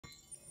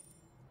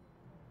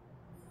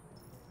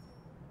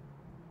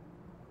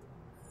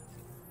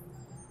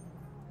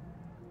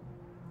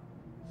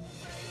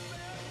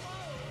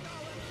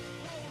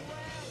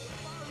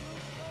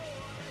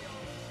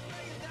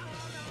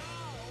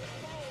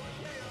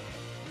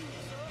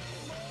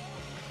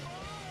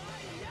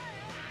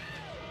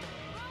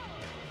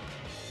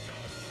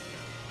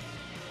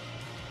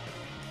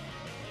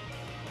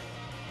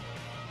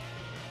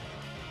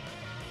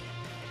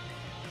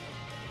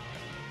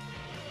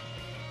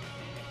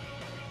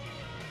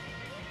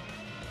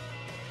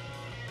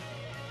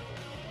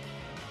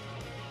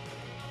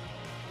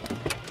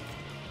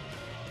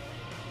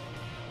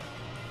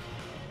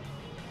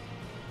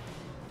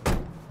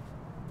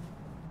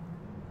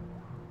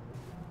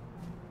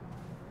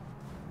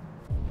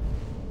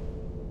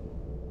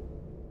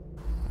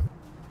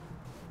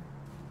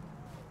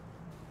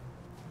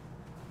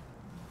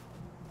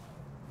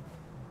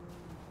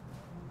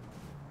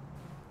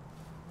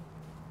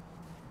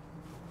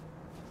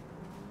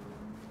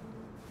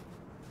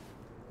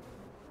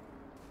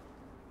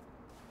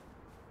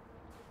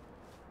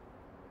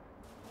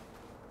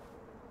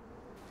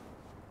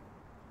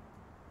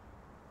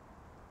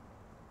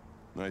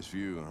Nice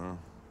view,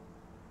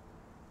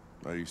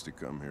 huh? I used to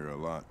come here a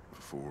lot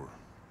before.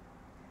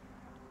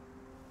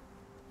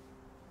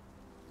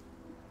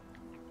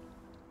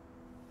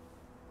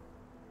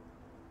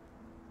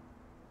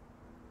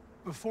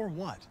 Before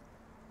what?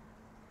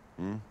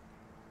 Hmm?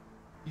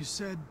 You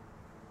said,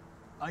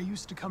 I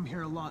used to come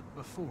here a lot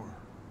before.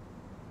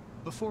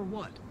 Before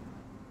what?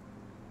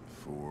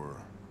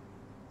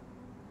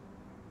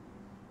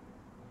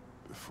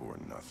 Before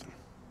nothing.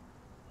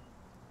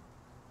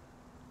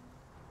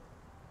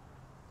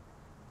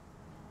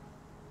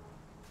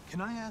 Can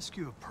I ask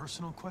you a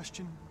personal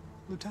question,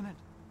 Lieutenant?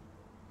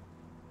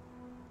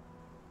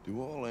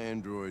 Do all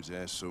androids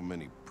ask so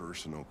many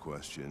personal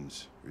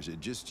questions, or is it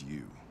just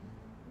you?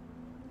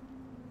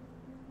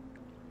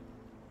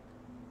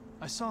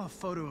 I saw a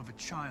photo of a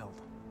child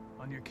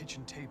on your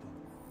kitchen table.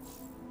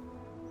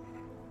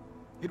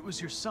 It was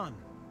your son,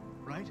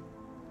 right?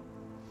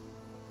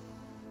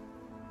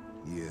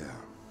 Yeah.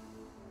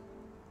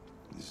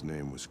 His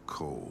name was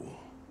Cole.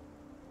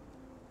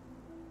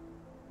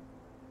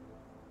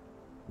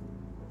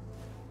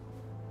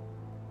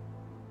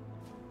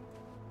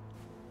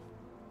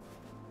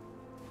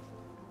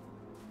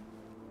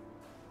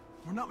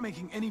 We're not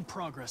making any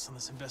progress on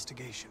this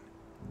investigation.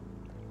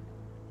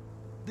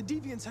 The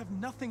Deviants have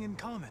nothing in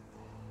common.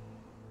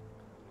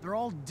 They're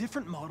all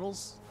different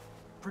models,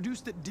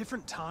 produced at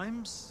different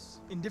times,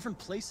 in different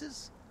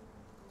places.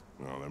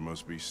 Well, there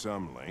must be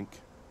some link.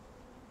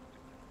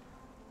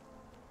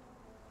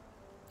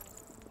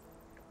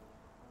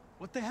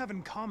 What they have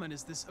in common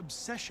is this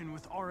obsession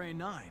with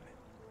RA9.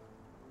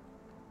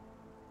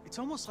 It's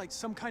almost like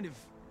some kind of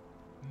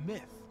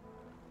myth.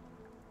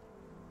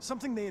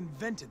 Something they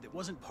invented that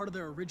wasn't part of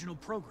their original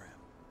program.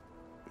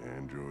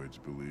 Androids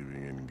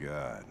believing in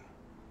God.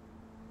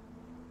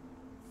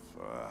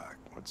 Fuck,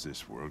 what's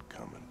this world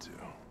coming to?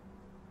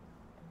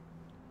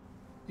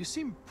 You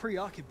seem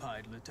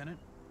preoccupied, Lieutenant.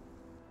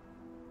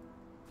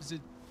 Is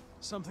it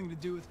something to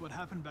do with what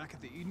happened back at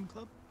the Eden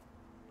Club?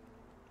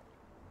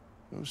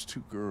 Those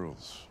two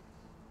girls.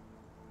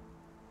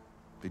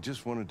 They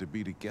just wanted to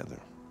be together.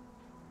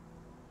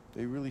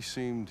 They really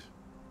seemed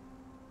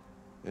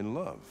in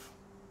love.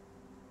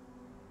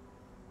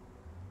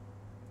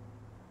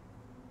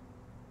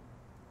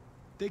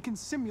 They can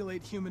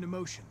simulate human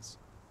emotions,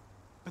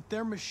 but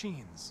they're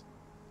machines.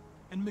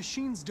 And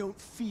machines don't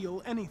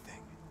feel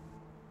anything.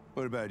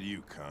 What about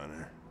you,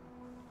 Connor?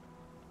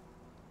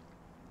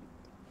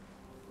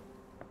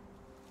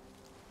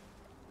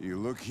 You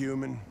look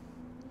human,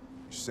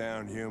 you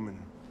sound human,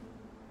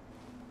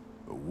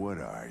 but what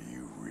are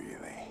you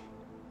really?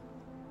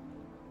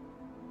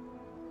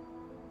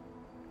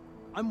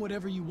 I'm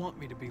whatever you want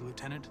me to be,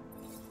 Lieutenant.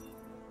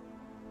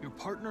 Your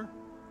partner?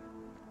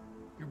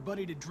 Your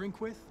buddy to drink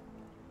with?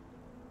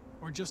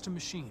 Or just a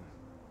machine,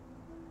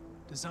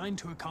 designed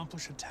to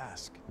accomplish a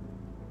task.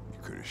 You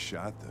could have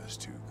shot those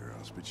two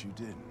girls, but you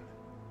didn't.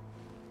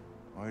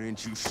 Why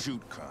didn't you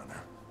shoot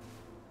Connor?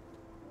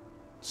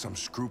 Some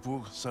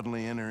scruple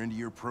suddenly enter into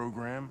your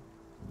program?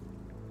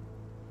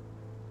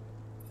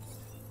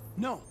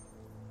 No.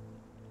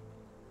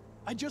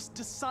 I just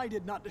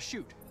decided not to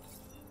shoot.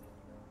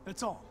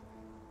 That's all.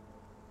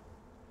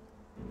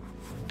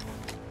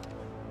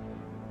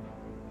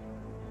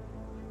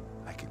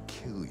 I could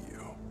kill you.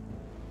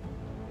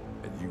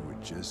 And you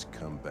would just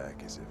come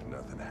back as if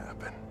nothing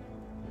happened.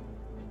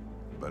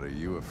 But are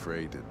you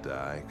afraid to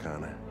die,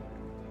 Connor?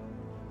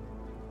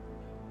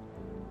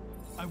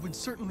 I would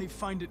certainly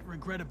find it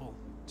regrettable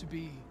to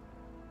be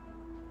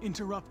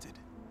interrupted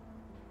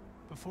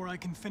before I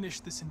can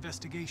finish this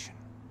investigation.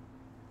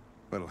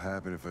 What'll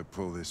happen if I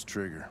pull this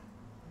trigger?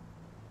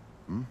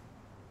 Hmm?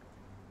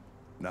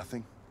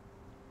 Nothing?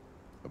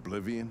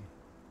 Oblivion?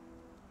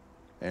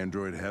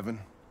 Android heaven?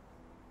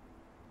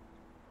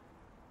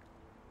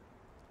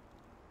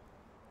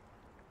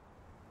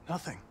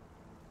 Nothing.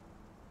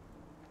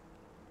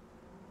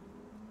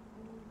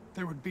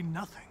 There would be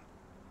nothing.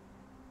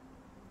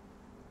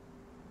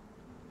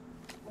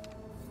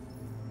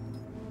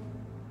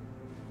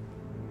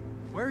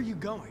 Where are you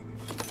going?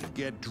 To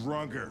get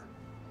drunker.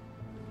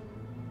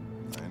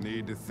 I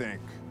need to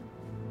think.